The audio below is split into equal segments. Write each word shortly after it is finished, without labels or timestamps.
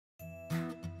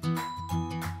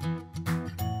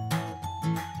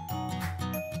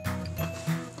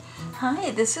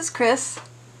Hi, this is Chris.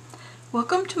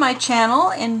 Welcome to my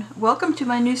channel and welcome to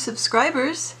my new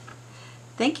subscribers.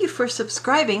 Thank you for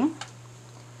subscribing.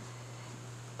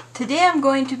 Today I'm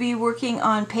going to be working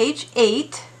on page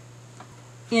 8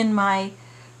 in my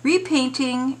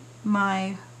repainting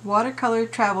my watercolor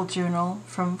travel journal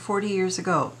from 40 years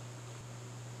ago.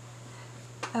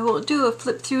 I will do a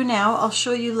flip through now. I'll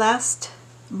show you last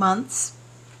month's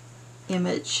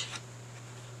image.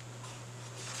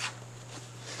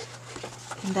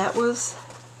 And that was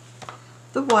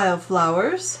the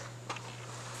wildflowers.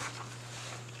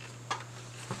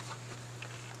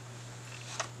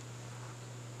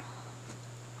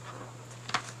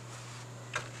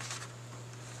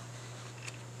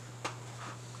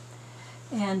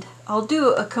 And I'll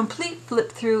do a complete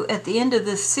flip through at the end of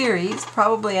this series,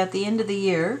 probably at the end of the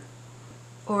year,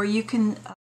 or you can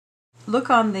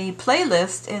look on the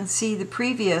playlist and see the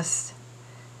previous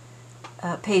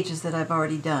pages that I've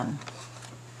already done.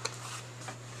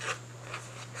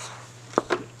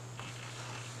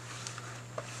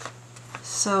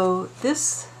 So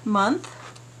this month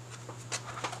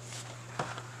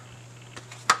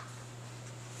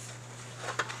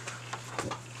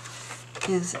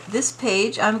is this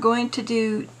page. I'm going to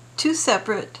do two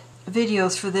separate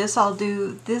videos for this. I'll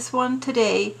do this one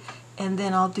today and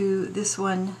then I'll do this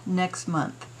one next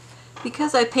month.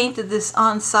 Because I painted this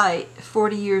on site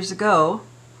 40 years ago,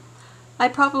 I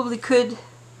probably could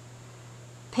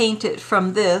paint it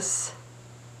from this,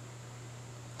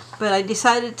 but I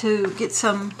decided to get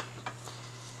some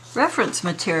reference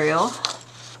material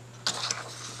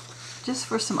just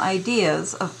for some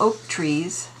ideas of oak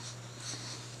trees.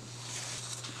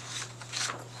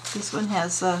 This one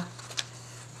has a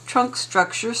trunk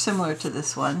structure similar to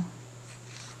this one.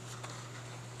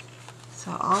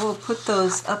 So I will put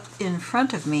those up in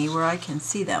front of me where I can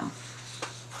see them.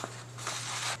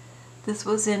 This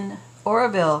was in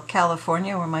Oroville,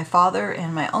 California, where my father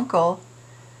and my uncle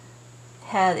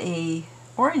had a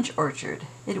orange orchard.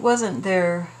 It wasn't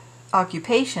their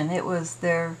occupation, it was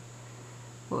their,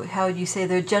 how would you say,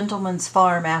 their gentleman's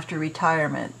farm after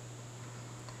retirement,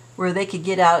 where they could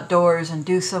get outdoors and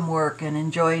do some work and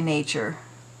enjoy nature.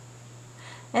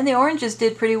 And the oranges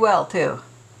did pretty well too.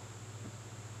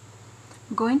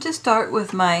 I'm going to start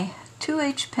with my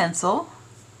 2H pencil,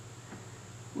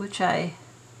 which I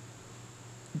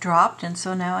dropped, and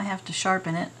so now I have to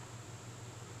sharpen it.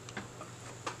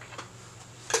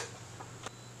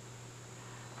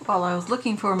 While I was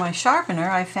looking for my sharpener,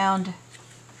 I found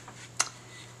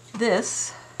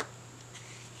this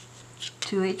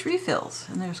 2H refills,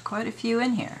 and there's quite a few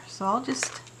in here. So I'll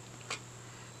just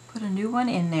put a new one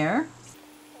in there.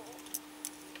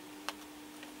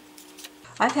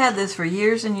 I've had this for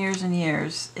years and years and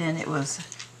years, and it was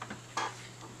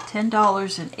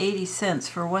 $10.80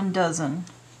 for 1 dozen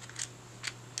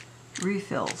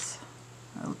refills.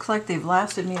 It looks like they've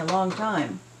lasted me a long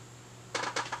time.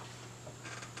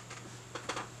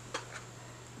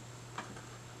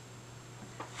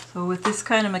 So with this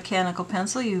kind of mechanical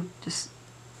pencil, you just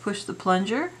push the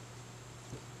plunger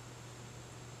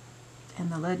and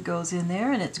the lead goes in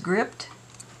there and it's gripped.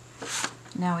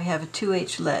 Now we have a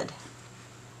 2H lead.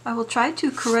 I will try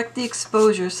to correct the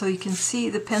exposure so you can see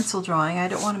the pencil drawing. I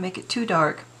don't want to make it too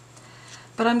dark.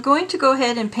 But I'm going to go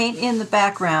ahead and paint in the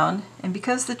background, and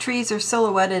because the trees are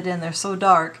silhouetted and they're so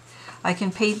dark, I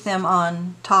can paint them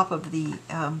on top of the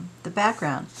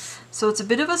background. So it's a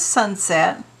bit of a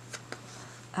sunset.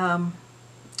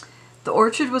 The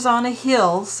orchard was on a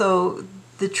hill, so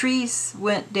the trees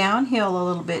went downhill a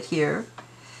little bit here,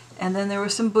 and then there were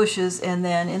some bushes, and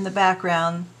then in the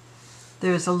background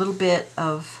there's a little bit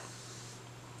of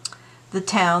the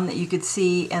town that you could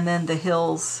see, and then the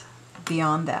hills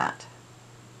beyond that.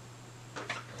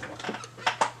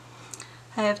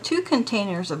 I have two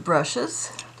containers of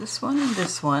brushes, this one and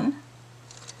this one,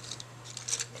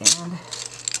 and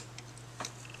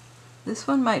this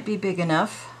one might be big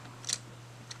enough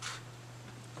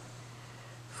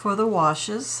for the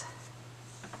washes.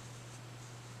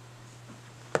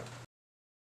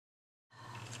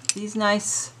 These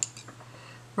nice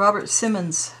Robert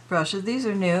Simmons brushes, these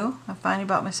are new. I finally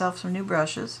bought myself some new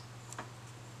brushes.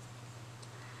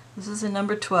 This is a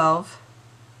number 12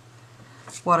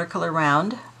 watercolor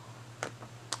round,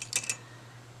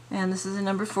 and this is a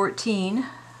number 14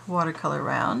 watercolor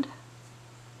round.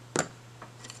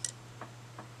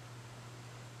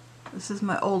 This is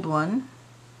my old one.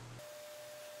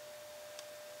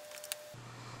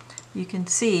 You can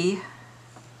see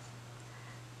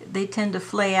they tend to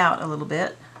flay out a little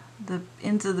bit. The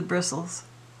ends of the bristles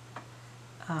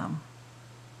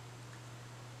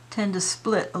tend to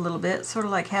split a little bit, sort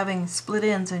of like having split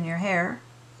ends in your hair.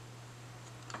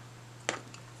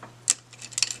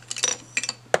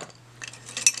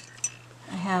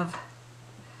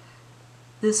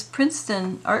 This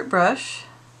Princeton art brush,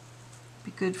 be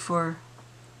good for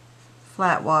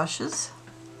flat washes.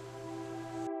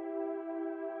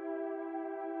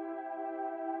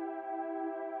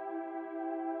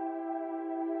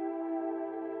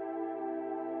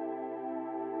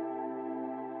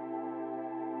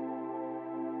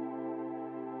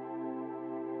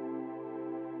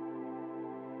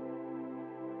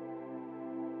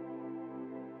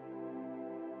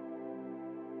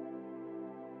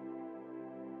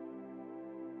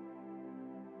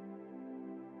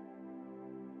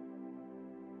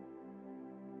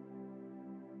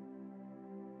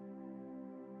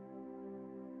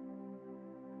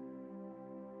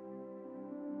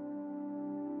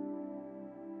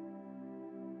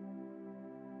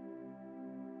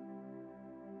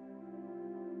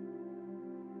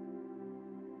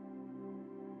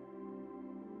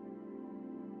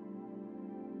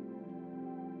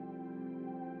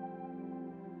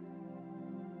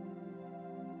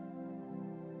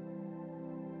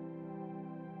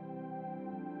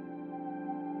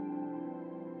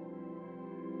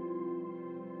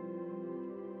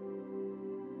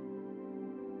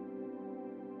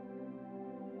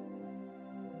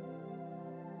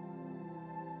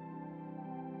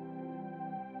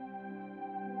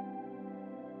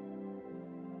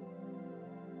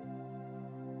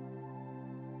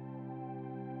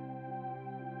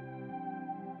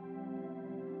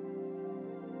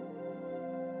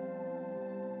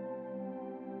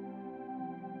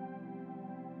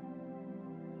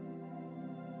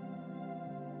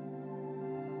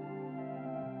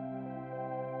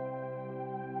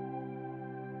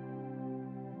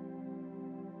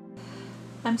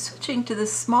 I'm switching to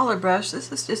this smaller brush.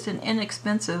 This is just an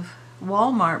inexpensive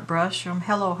Walmart brush from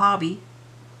Hello Hobby.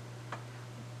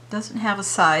 Doesn't have a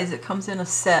size. It comes in a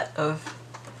set of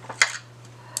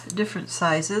different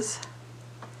sizes.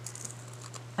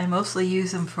 I mostly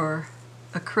use them for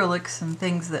acrylics and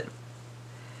things that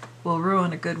will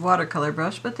ruin a good watercolor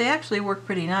brush, but they actually work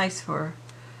pretty nice for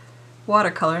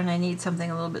watercolor, and I need something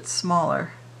a little bit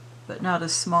smaller, but not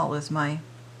as small as my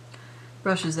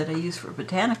brushes that I use for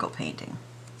botanical painting.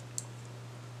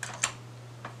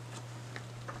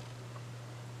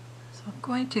 So I'm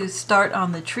going to start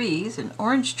on the trees, and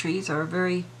orange trees are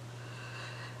very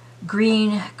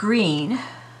green,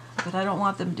 but I don't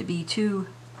want them to be too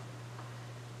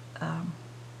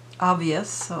obvious,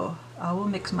 so I will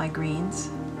mix my greens.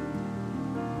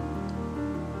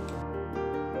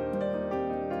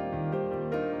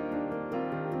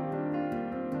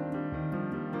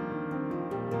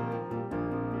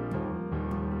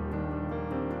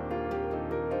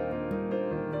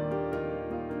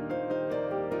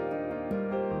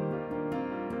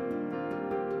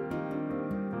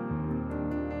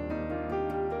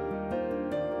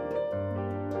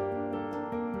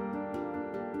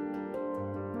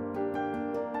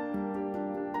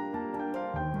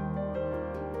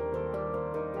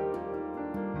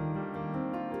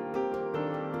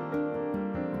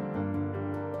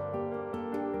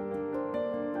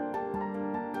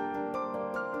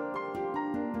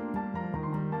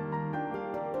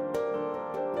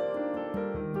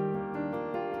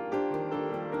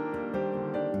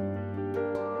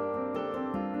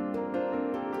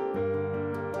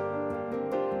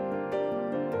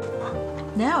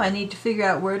 Now I need to figure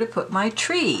out where to put my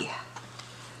tree.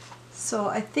 So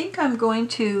I think I'm going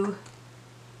to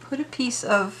put a piece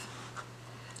of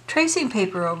tracing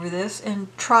paper over this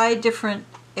and try different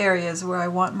areas where I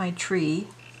want my tree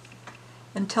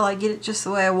until I get it just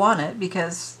the way I want it,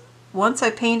 because once I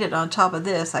paint it on top of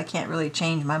this, I can't really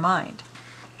change my mind.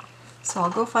 So I'll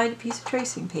go find a piece of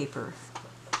tracing paper.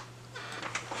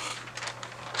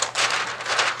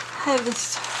 I have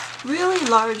this really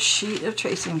large sheet of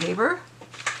tracing paper.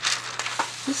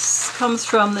 This comes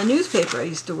from the newspaper I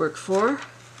used to work for.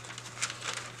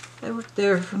 I worked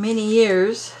there for many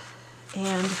years,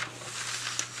 and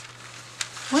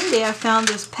one day I found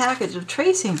this package of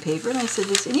tracing paper, and I said,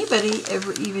 does anybody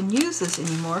ever even use this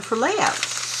anymore for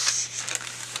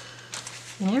layouts?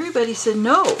 And everybody said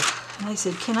no. And I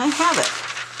said, can I have it?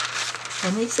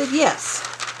 And they said yes.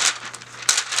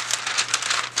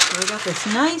 So I got this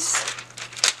nice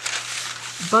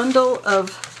bundle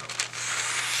of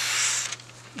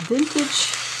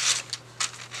vintage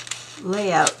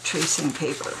layout tracing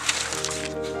paper.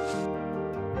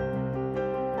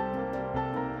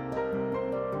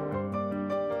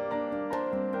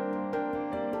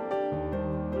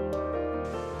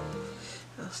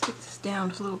 I'll stick this down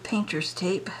with a little painter's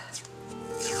tape.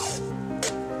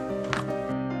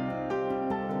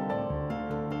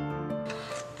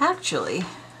 Actually,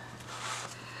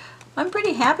 I'm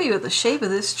pretty happy with the shape of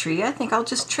this tree. I think I'll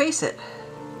just trace it.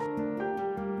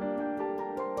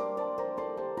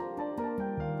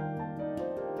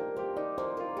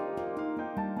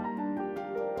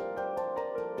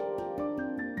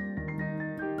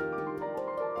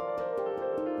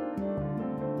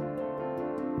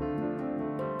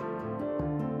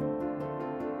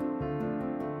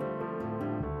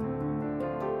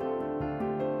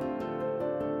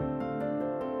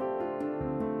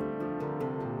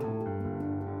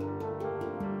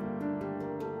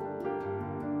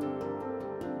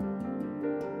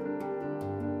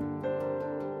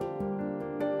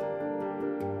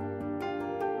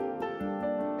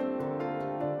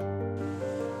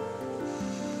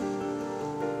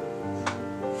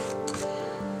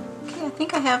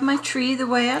 have my tree the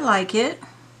way I like it.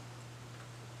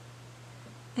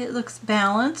 It looks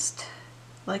balanced,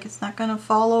 like it's not going to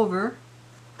fall over.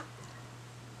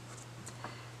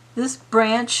 This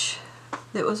branch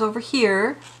that was over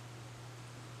here,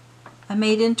 I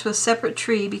made into a separate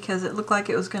tree because it looked like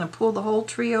it was going to pull the whole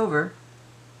tree over.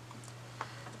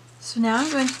 So now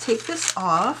I'm going to take this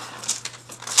off.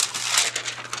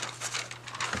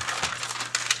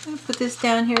 I'm going to put this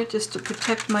down here just to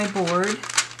protect my board.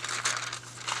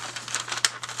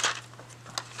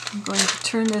 I'm going to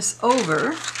turn this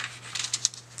over.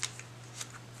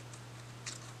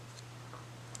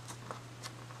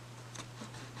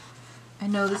 I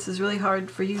know this is really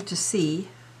hard for you to see.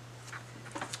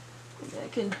 Maybe I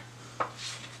can...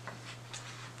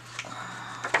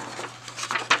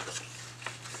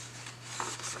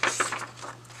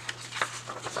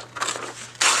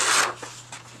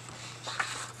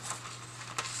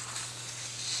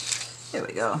 There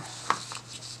we go.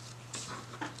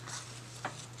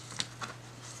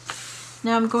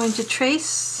 Now I'm going to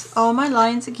trace all my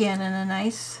lines again in a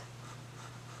nice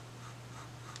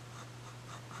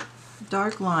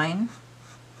dark line.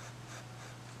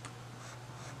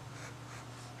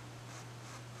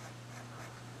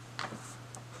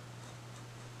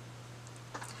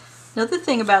 Another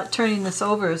thing about turning this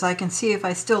over is I can see if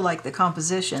I still like the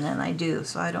composition, and I do,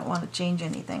 so I don't want to change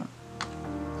anything.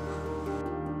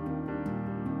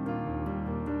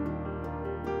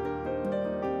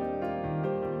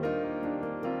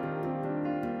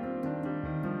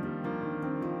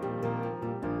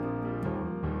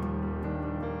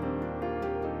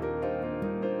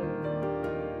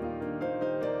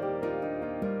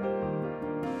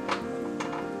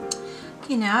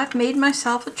 Okay, now I've made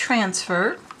myself a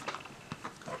transfer,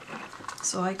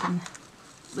 so I can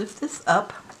lift this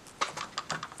up.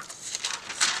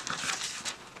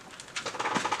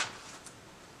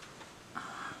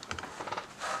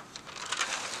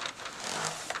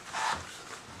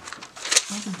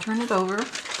 I can turn it over,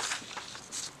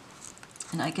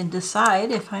 and I can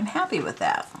decide if I'm happy with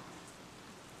that.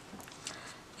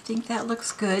 I think that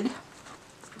looks good.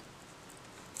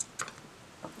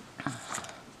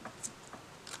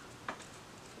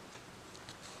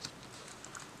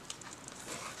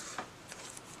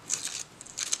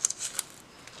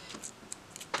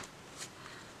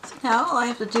 Now all I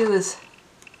have to do is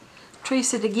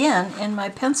trace it again, and my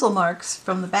pencil marks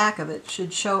from the back of it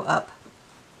should show up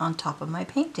on top of my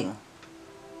painting.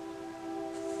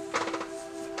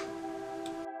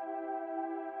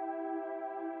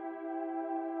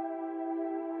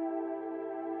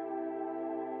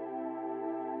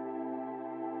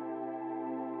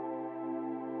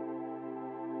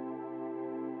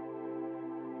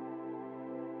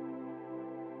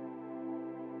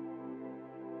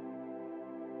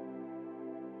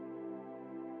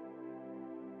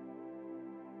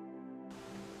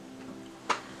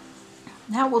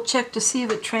 Now we'll check to see if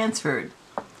it transferred.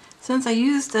 Since I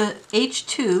used a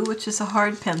H2, which is a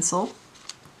hard pencil,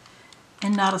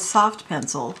 and not a soft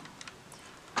pencil,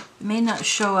 it may not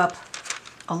show up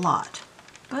a lot,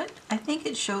 but I think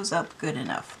it shows up good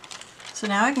enough. So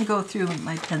now I can go through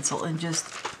my pencil and just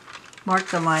mark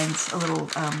the lines a little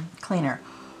cleaner.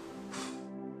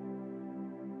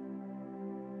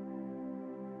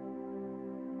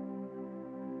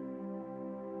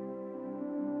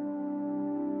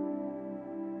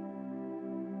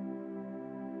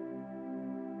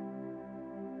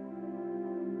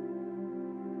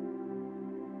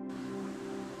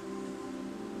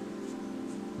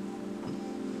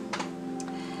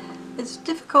 It's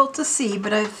difficult to see,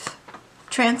 but I've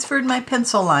transferred my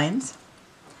pencil lines,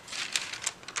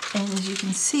 and as you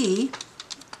can see,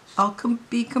 I'll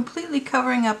be completely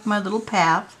covering up my little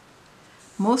path,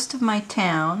 most of my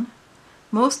town,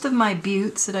 most of my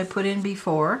buttes that I put in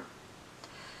before,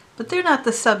 but they're not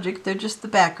the subject, they're just the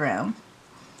background.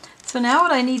 So now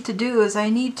what I need to do is I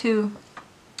need to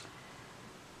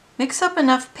mix up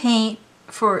enough paint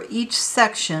for each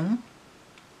section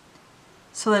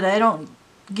so that I don't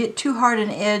get too hard an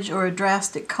edge or a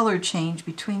drastic color change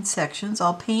between sections.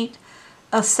 I'll paint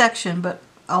a section, but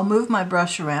I'll move my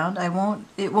brush around.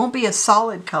 It won't be a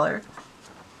solid color.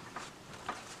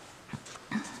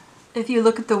 If you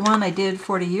look at the one I did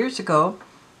 40 years ago,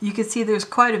 you can see there's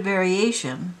quite a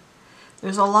variation.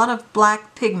 There's a lot of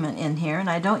black pigment in here, and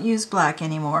I don't use black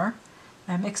anymore.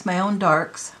 I mix my own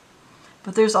darks.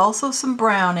 But there's also some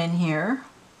brown in here,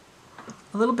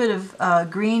 a little bit of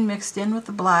green mixed in with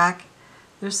the black.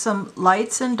 There's some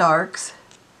lights and darks,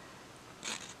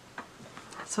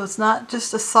 so it's not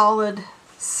just a solid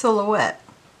silhouette.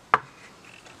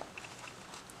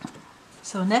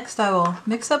 So next I will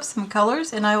mix up some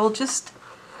colors, and I will just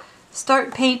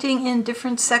start painting in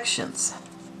different sections.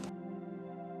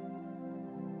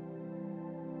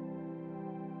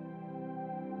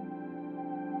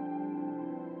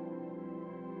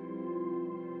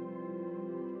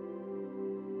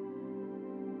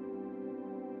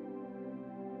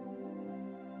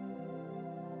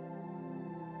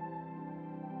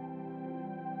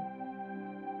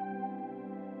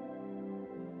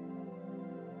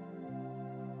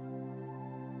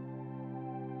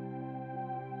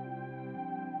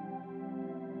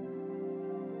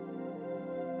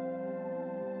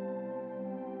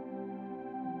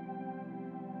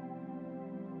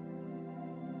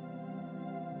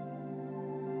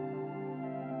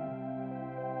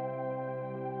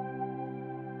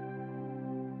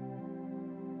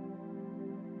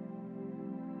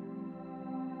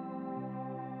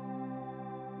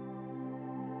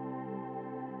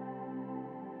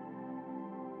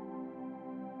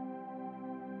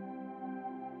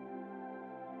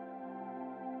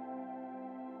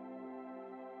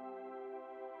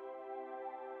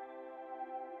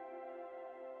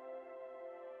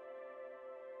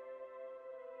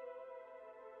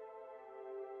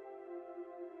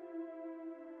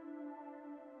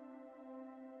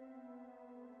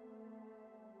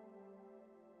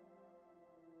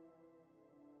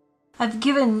 I've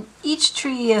given each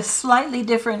tree a slightly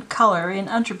different color in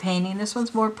underpainting. This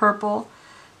one's more purple,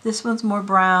 this one's more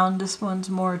brown, this one's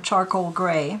more charcoal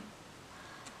gray.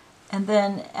 And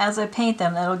then as I paint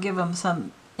them, that'll give them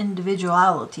some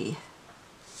individuality.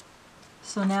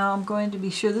 So now I'm going to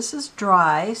be sure this is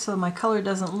dry so my color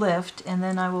doesn't lift, and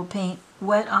then I will paint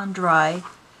wet on dry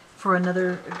for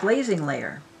another glazing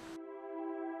layer.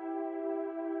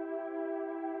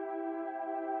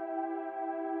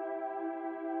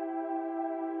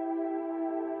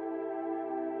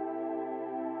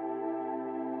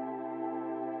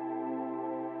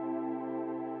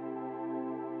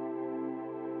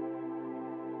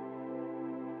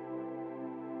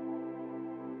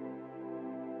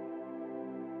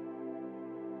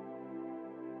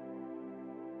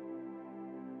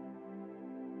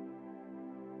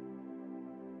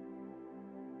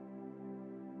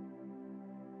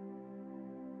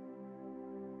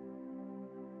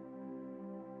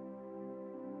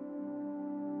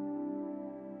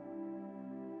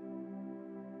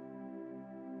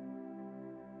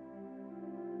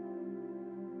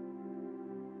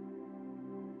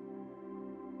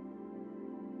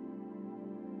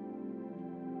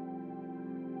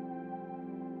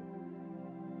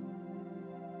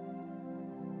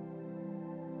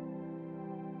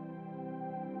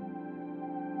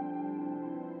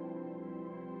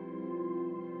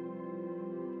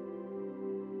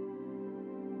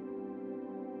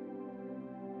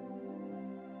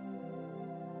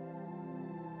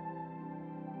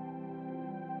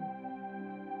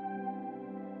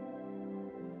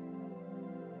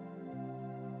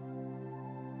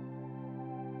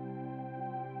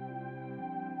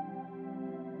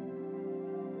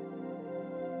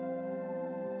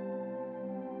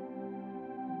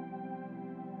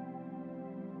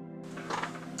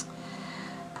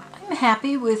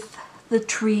 Happy with the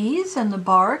trees and the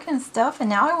bark and stuff, and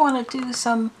now I want to do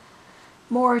some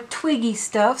more twiggy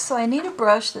stuff, so I need a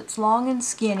brush that's long and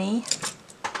skinny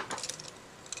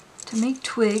to make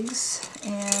twigs.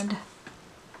 And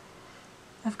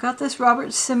I've got this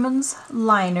Robert Simmons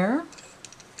liner.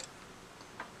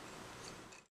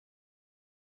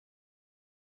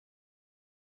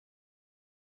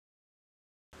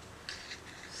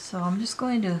 So I'm just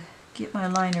going to get my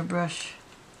liner brush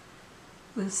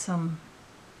with some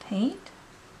paint,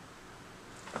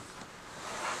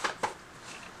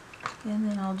 and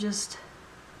then I'll just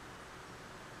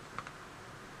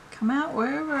come out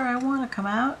wherever I want to come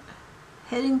out,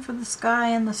 heading for the sky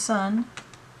and the sun.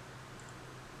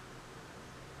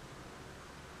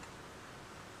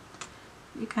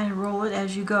 You kind of roll it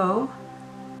as you go.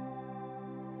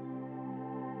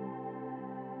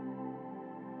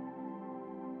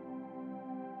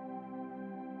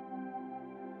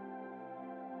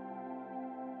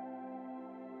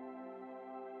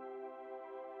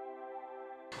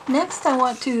 Next, I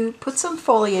want to put some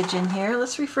foliage in here.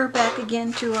 Let's refer back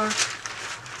again to our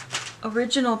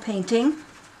original painting.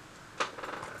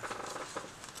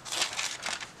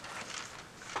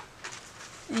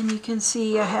 And you can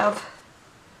see I have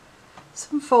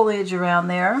some foliage around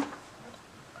there.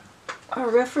 Our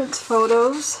reference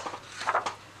photos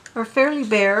are fairly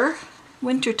bare,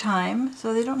 wintertime,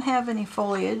 so they don't have any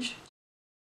foliage.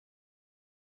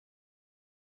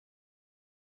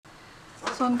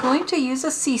 So I'm going to use a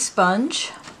sea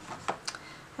sponge.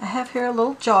 I have here a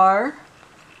little jar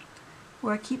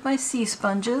where I keep my sea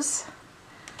sponges,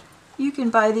 You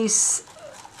can buy these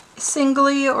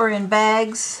singly or in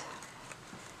bags.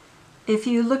 If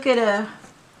you look at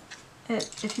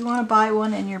if you want to buy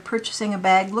one and you're purchasing a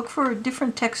bag, look for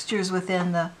different textures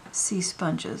within the sea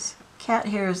sponges. Cat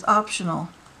hair is optional.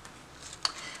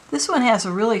 This one has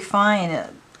a really fine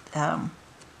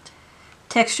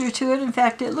texture to it. In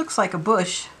fact, it looks like a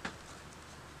bush.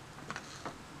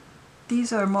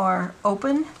 These are more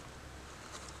open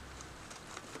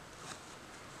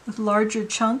with larger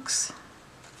chunks.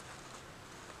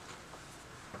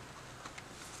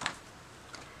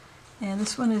 And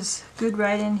this one is good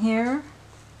right in here.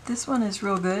 This one is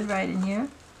real good right in here.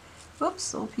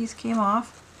 Whoops, little piece came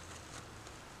off.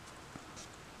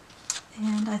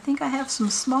 And I think I have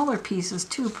some smaller pieces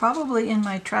too, probably in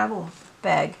my travel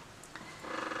bag.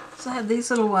 So I have these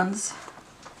little ones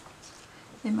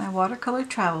in my watercolor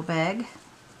travel bag.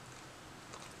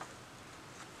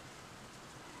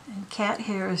 And cat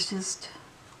hair is just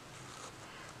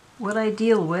what I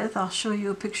deal with. I'll show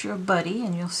you a picture of Buddy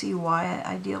and you'll see why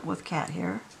I deal with cat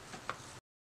hair.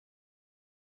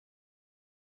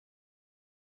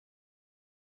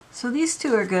 So these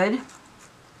two are good.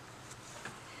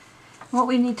 What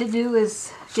we need to do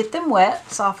is get them wet,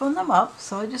 soften them up.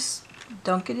 So I just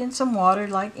dunk it in some water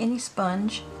like any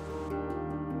sponge.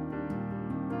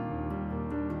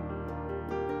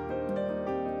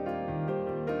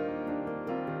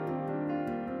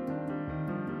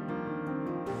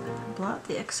 Blot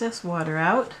the excess water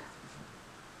out.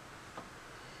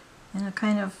 And I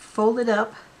kind of fold it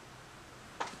up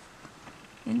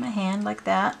in my hand like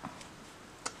that.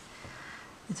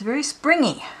 It's very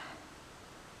springy.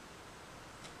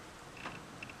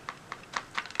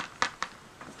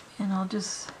 And I'll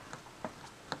just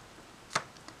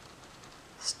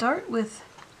start with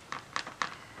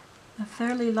a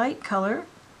fairly light color.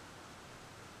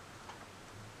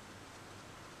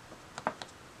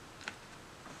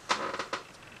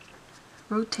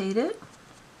 Rotate it.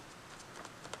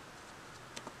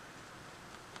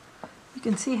 You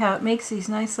can see how it makes these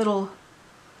nice little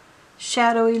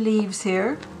shadowy leaves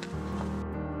here.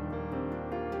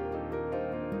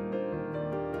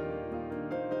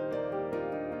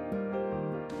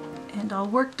 And I'll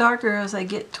work darker as I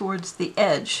get towards the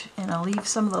edge, and I'll leave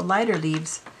some of the lighter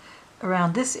leaves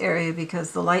around this area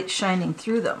because the light's shining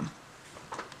through them.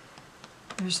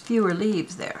 There's fewer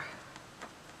leaves there.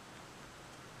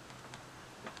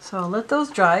 So I'll let those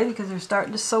dry because they're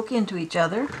starting to soak into each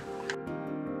other.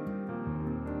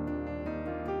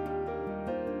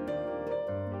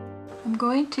 I'm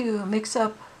going to mix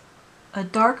up a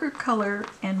darker color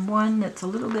and one that's a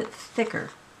little bit thicker.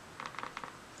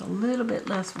 A little bit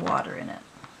less water in it.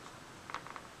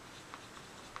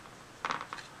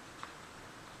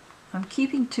 I'm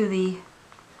keeping to the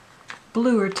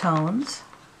bluer tones.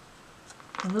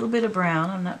 A little bit of brown.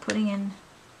 I'm not putting in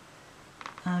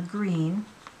green.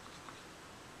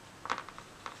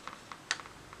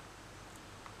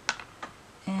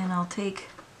 And I'll take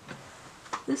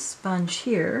this sponge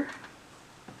here.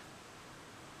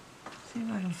 See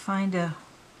if I can find a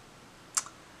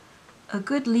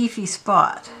good leafy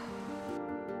spot.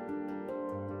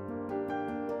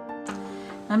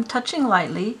 I'm touching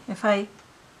lightly. If I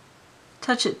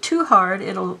touch it too hard,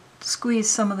 it'll squeeze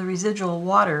some of the residual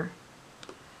water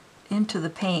into the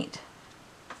paint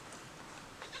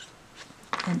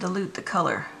and dilute the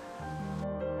color.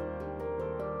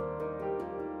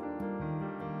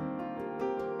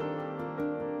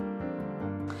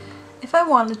 If I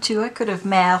wanted to, I could have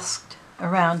masked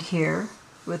around here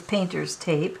with painter's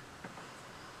tape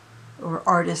or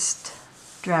artist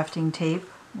drafting tape,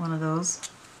 one of those,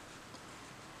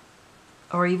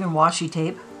 or even washi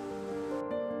tape.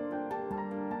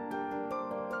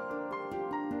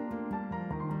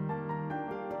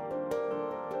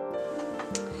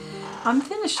 I'm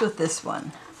finished with this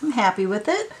one. I'm happy with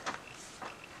it.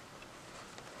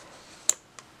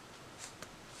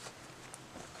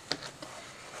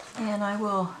 And I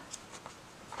will,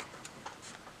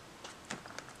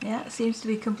 yeah, it seems to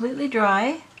be completely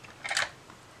dry.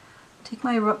 Take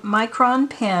my micron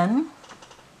pen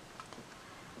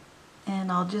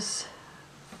and I'll just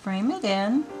frame it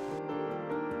in.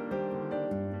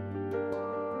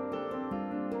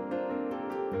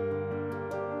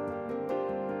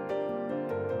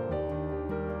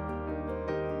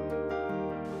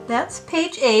 That's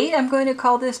page 8. I'm going to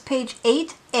call this page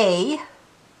 8A.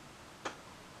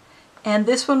 And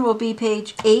this one will be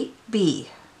page 8B.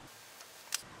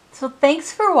 So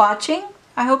thanks for watching.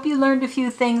 I hope you learned a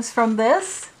few things from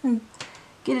this and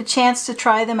get a chance to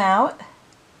try them out.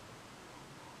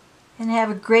 And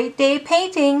have a great day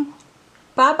painting.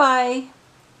 Bye-bye.